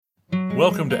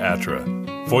Welcome to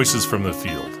ATTRA, Voices from the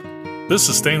Field. This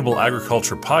Sustainable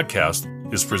Agriculture podcast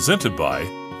is presented by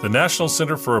the National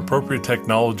Center for Appropriate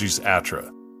Technologies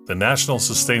ATTRA, the National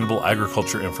Sustainable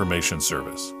Agriculture Information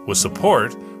Service, with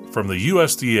support from the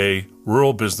USDA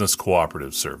Rural Business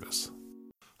Cooperative Service.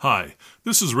 Hi,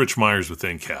 this is Rich Myers with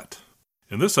NCAT.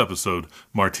 In this episode,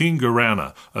 Martine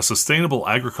Guarana, a sustainable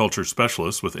agriculture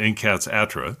specialist with NCAT's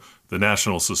ATTRA, the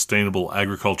National Sustainable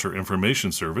Agriculture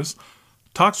Information Service,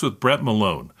 talks with Brett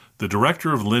Malone, the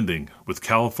Director of Lending with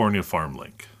California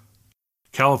FarmLink.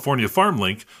 California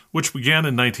FarmLink, which began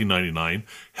in 1999,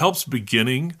 helps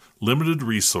beginning, limited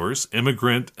resource,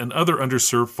 immigrant, and other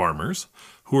underserved farmers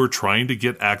who are trying to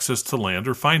get access to land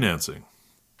or financing.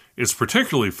 It's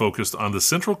particularly focused on the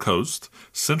Central Coast,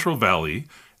 Central Valley,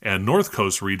 and North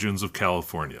Coast regions of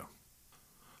California.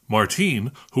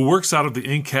 Martine, who works out of the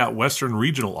NCAT Western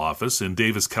Regional Office in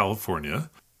Davis, California,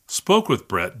 spoke with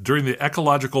Brett during the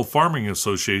Ecological Farming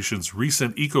Association's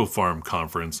recent EcoFarm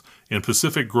conference in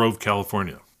Pacific Grove,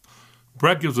 California.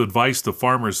 Brett gives advice to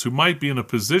farmers who might be in a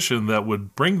position that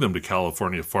would bring them to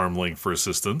California FarmLink for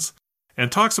assistance,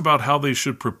 and talks about how they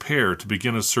should prepare to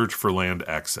begin a search for land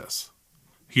access.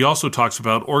 He also talks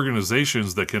about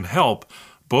organizations that can help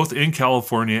both in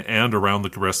California and around the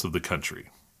rest of the country.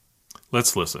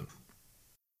 Let's listen.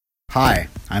 Hi,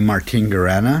 I'm Martine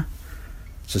Guarana,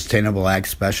 Sustainable Ag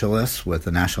Specialist with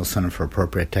the National Center for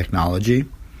Appropriate Technology.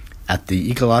 At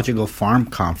the Ecological Farm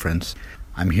Conference,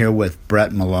 I'm here with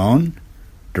Brett Malone,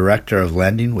 Director of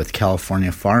Lending with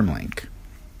California FarmLink.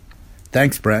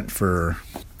 Thanks, Brett, for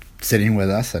sitting with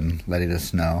us and letting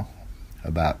us know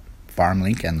about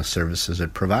FarmLink and the services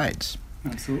it provides.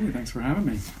 Absolutely. Thanks for having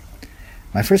me.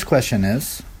 My first question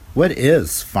is, what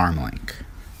is FarmLink?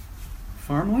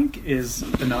 FarmLink is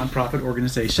a nonprofit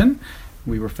organization.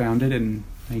 We were founded in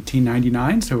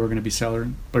 1999, so we're going to be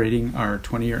celebrating our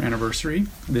 20-year anniversary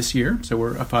this year. So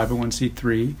we're a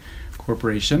 501c3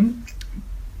 corporation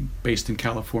based in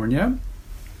California.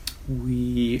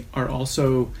 We are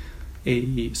also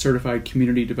a certified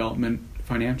community development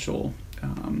financial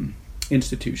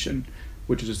institution,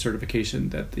 which is a certification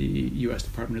that the U.S.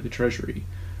 Department of the Treasury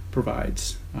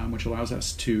provides, which allows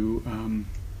us to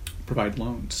provide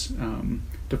loans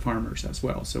to farmers as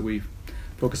well. So we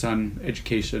focus on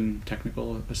education,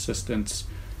 technical assistance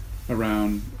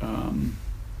around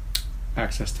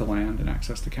access to land and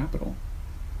access to capital.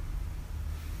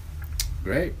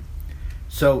 Great.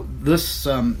 So this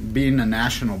being a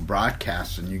national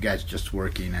broadcast and you guys just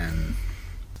working in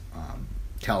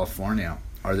California,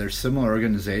 are there similar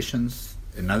organizations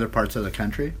in other parts of the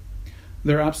country?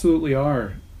 There absolutely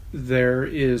are. There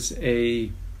is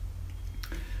a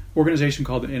organization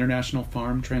called the International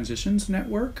Farm Transitions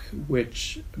Network,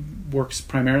 which works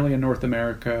primarily in North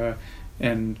America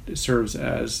and serves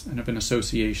as kind of an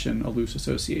association, a loose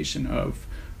association of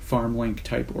FarmLink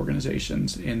type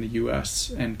organizations in the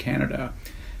US and Canada.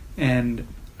 And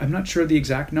I'm not sure the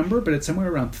exact number, but it's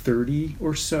somewhere around 30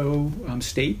 or so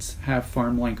states have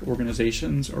FarmLink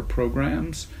organizations or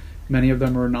programs. Many of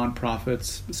them are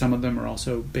nonprofits. Some of them are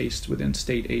also based within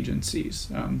state agencies.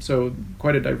 So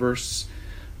quite a diverse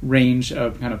range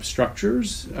of kind of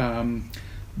structures, and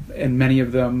many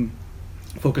of them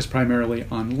focus primarily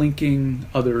on linking.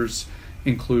 Others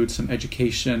include some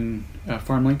education.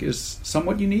 FarmLink is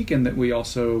somewhat unique in that we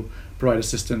also provide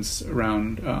assistance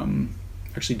around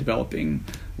actually developing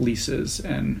leases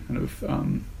and kind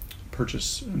of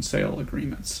purchase and sale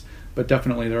agreements. But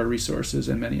definitely there are resources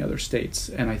in many other states,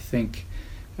 and I think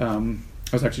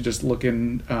I was actually just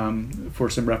looking for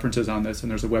some references on this, and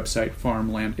there's a website,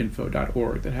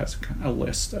 farmlandinfo.org, that has a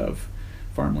list of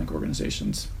FarmLink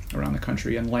organizations around the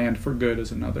country, and Land for Good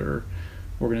is another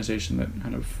organization that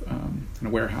kind of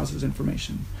warehouses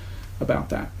information about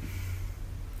that.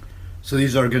 So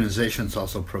these organizations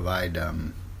also provide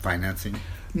financing?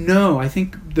 No, I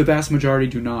think the vast majority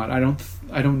do not. I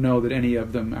don't know that any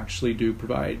of them actually do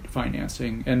provide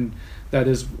financing, and that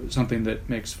is something that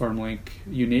makes FarmLink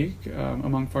unique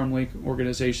among FarmLink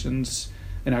organizations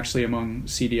and actually among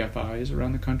CDFIs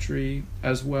around the country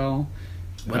as well.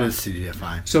 What is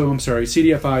CDFI? So I'm sorry,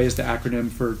 CDFI is the acronym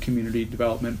for Community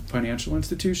Development Financial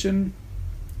Institution,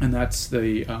 and that's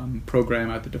the program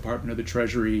at the Department of the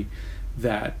Treasury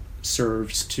that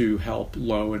serves to help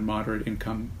low and moderate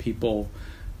income people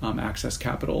access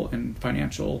capital and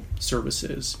financial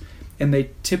services. And they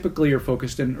typically are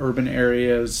focused in urban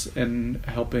areas and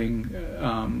helping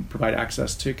provide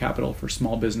access to capital for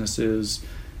small businesses,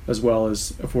 as well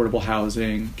as affordable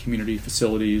housing, community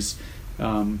facilities.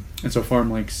 And so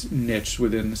FarmLink's niche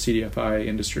within the CDFI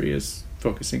industry is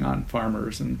focusing on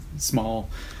farmers and small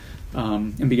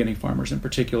and beginning farmers in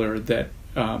particular that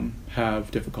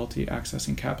have difficulty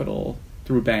accessing capital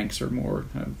through banks or more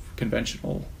kind of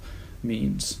conventional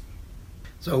means.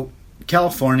 So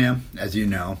California, as you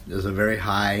know, is a very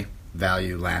high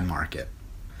value land market.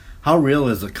 How real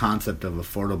is the concept of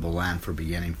affordable land for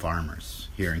beginning farmers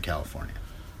here in California?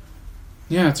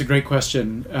 Yeah, it's a great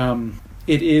question.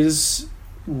 It is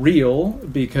real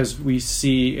because we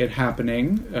see it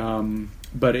happening,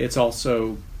 but it's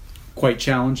also quite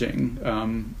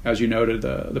challenging. As you noted,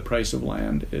 the price of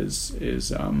land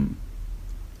is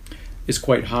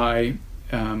quite high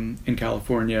in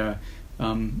California.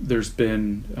 There's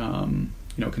been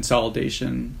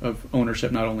consolidation of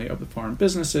ownership, not only of the farm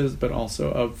businesses but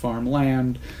also of farm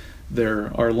land.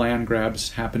 There are land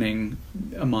grabs happening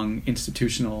among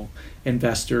institutional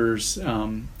investors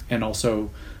and also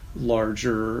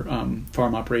larger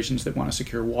farm operations that want to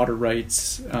secure water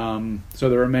rights. So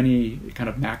there are many kind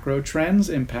of macro trends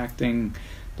impacting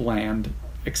land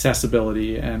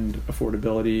accessibility and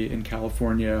affordability in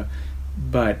California,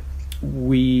 but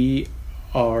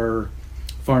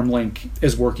FarmLink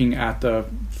is working at the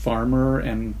farmer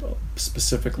and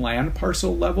specific land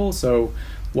parcel level. So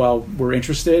while we're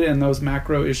interested in those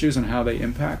macro issues and how they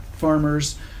impact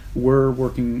farmers, we're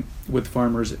working with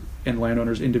farmers and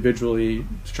landowners individually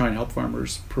to try and help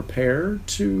farmers prepare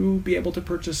to be able to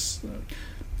purchase,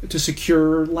 to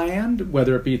secure land,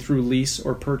 whether it be through lease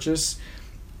or purchase.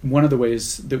 One of the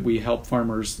ways that we help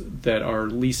farmers that are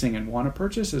leasing and want to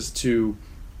purchase is to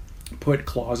put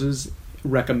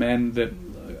recommend that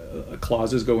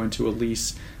clauses go into a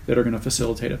lease that are going to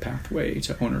facilitate a pathway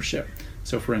to ownership.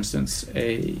 So, for instance,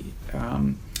 a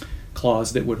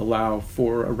clause that would allow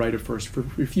for a right of first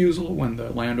refusal when the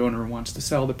landowner wants to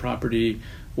sell the property,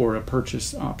 or a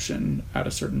purchase option at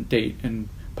a certain date and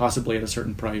possibly at a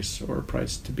certain price or a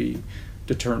price to be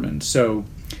determined. So,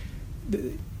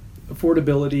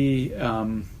 affordability,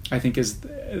 I think,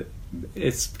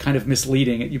 it's kind of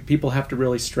misleading. People have to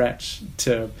really stretch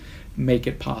to make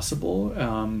it possible,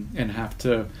 and have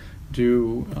to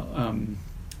do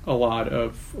a lot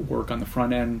of work on the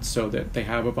front end so that they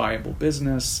have a viable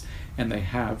business and they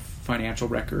have financial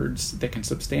records that can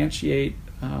substantiate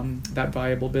that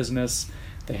viable business.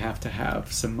 They have to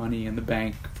have some money in the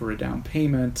bank for a down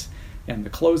payment and the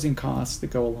closing costs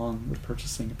that go along with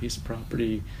purchasing a piece of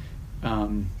property.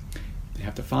 They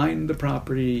have to find the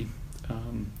property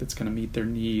that's going to meet their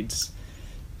needs.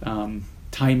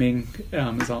 Timing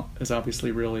is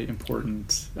obviously really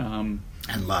important. And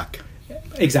luck.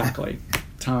 Exactly.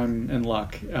 Time and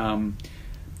luck. And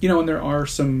there are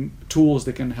some tools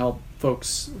that can help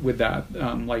folks with that,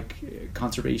 like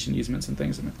conservation easements and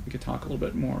things that we could talk a little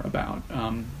bit more about.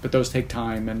 But those take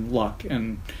time and luck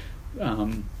and,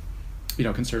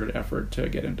 concerted effort to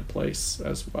get into place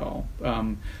as well.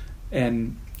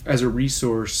 And as a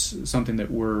resource, something that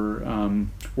we're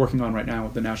working on right now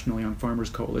with the National Young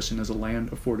Farmers Coalition is a land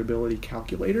affordability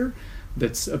calculator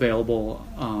that's available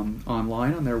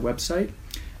online on their website.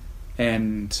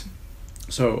 And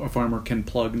so a farmer can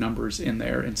plug numbers in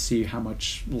there and see how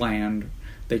much land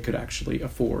they could actually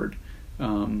afford,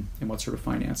 and what sort of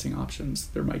financing options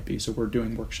there might be. So we're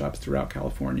doing workshops throughout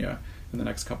California in the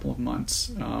next couple of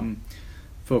months,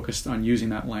 focused on using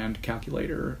that land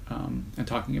calculator and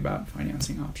talking about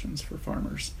financing options for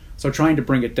farmers. So trying to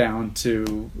bring it down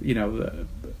to,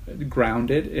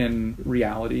 ground it in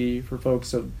reality for folks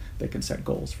so they can set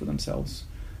goals for themselves,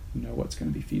 know what's going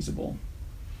to be feasible.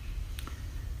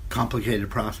 Complicated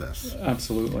process.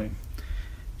 Absolutely.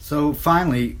 So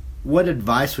finally, what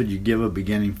advice would you give a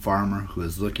beginning farmer who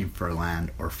is looking for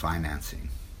land or financing?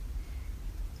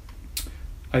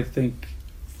 I think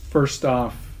first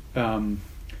off,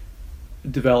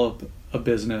 develop a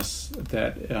business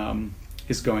that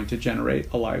is going to generate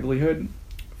a livelihood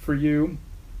for you,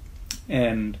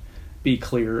 and be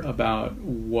clear about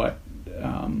what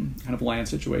kind of land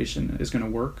situation is going to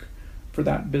work for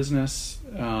that business,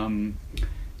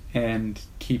 and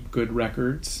keep good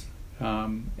records,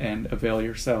 and avail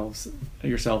yourself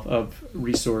of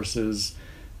resources,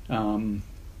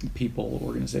 people,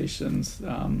 organizations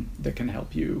that can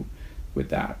help you with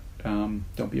that.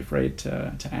 Don't be afraid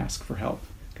to ask for help,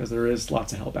 because there is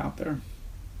lots of help out there.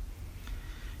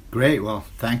 Great. Well,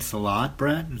 thanks a lot,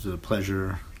 Brett. It was a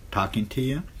pleasure talking to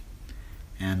you.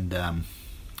 And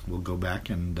we'll go back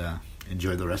and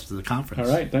enjoy the rest of the conference.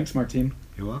 All right. Thanks, Martin.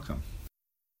 You're welcome.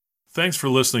 Thanks for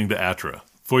listening to ATRA,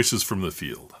 Voices from the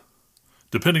Field.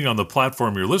 Depending on the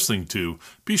platform you're listening to,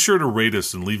 be sure to rate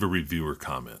us and leave a review or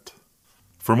comment.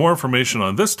 For more information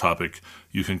on this topic,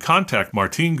 you can contact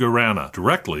Martin Guarana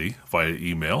directly via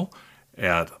email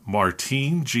at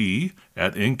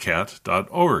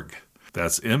marting@ncat.org.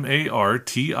 That's marting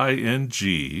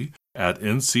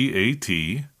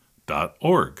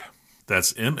marting@ncat.org.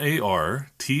 That's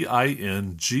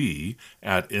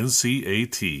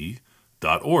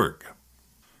marting@ncat.org.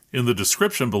 In the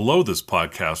description below this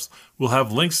podcast, we'll have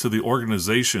links to the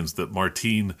organizations that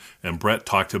Martine and Brett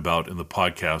talked about in the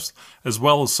podcast, as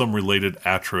well as some related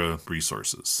ATRA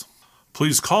resources.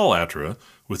 Please call ATRA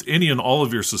with any and all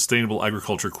of your sustainable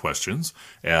agriculture questions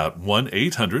at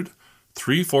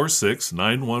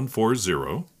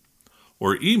 1-800-346-9140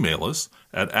 or email us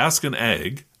at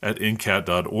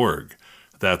askanag@ncat.org.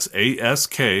 That's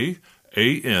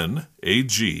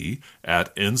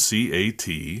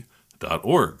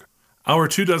ASKANAG@ncat.org. Our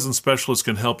 24 specialists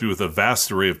can help you with a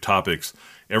vast array of topics,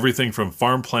 everything from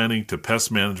farm planning to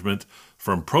pest management,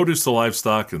 from produce to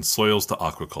livestock and soils to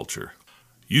aquaculture.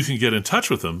 You can get in touch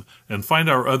with them and find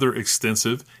our other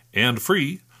extensive and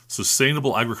free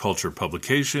sustainable agriculture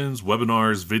publications,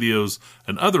 webinars, videos,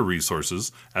 and other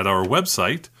resources at our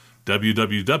website,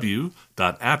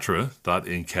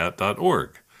 www.atra.ncat.org.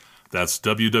 That's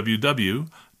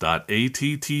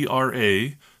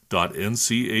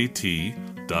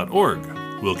www.attra.ncat.org.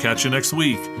 We'll catch you next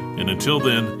week, and until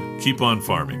then, keep on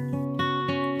farming.